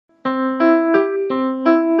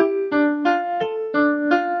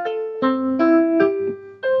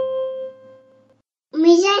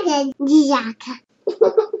Dizyaka.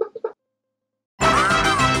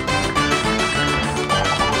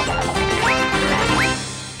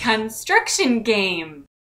 Construction game.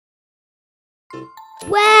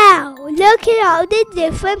 Wow, look at all the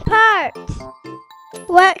different parts.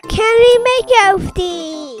 What can we make out of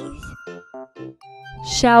these?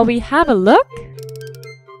 Shall we have a look?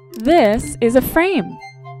 This is a frame.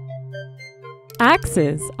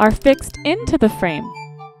 Axes are fixed into the frame.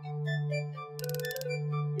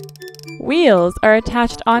 Wheels are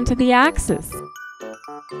attached onto the axes.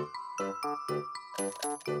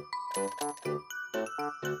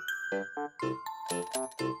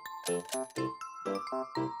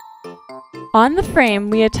 On the frame,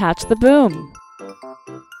 we attach the boom.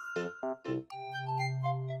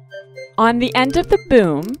 On the end of the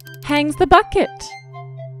boom hangs the bucket.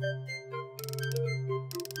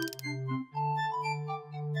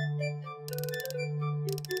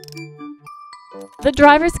 The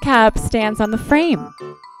driver's cab stands on the frame.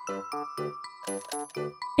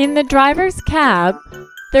 In the driver's cab,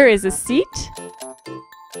 there is a seat,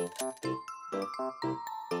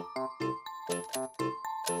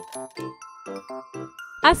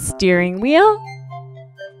 a steering wheel,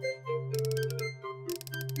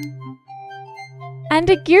 and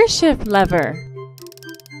a gear shift lever.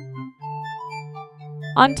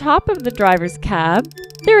 On top of the driver's cab,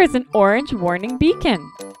 there is an orange warning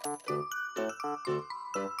beacon.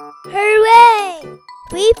 Hooray!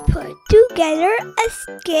 We put together a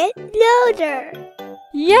skid loader.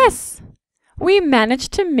 Yes! We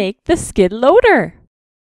managed to make the skid loader.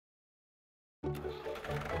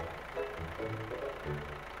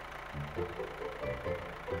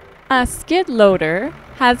 A skid loader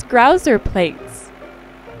has grouser plates.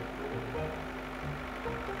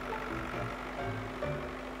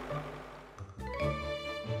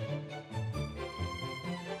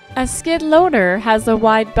 A skid loader has a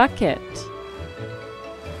wide bucket.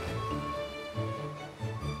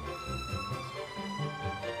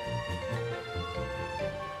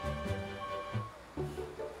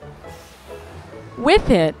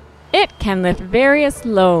 With it, it can lift various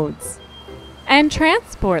loads and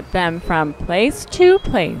transport them from place to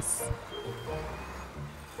place.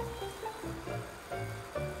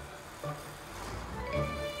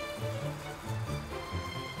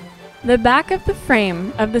 The back of the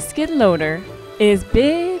frame of the skid loader is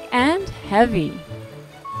big and heavy.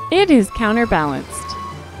 It is counterbalanced.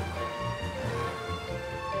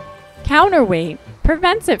 Counterweight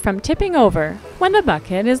prevents it from tipping over when the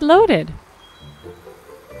bucket is loaded.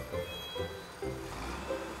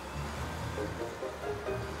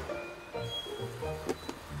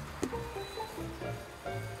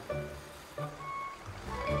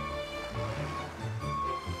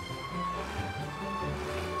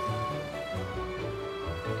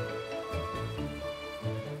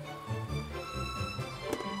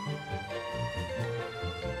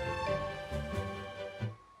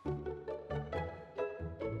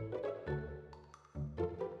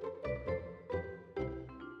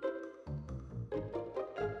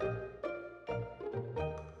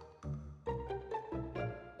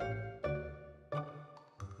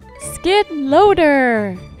 Skid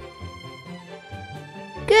loader!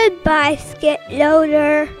 Goodbye, skid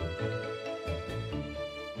loader.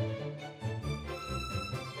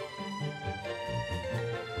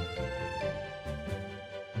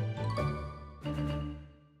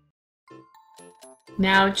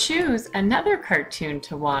 Now choose another cartoon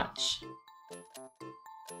to watch.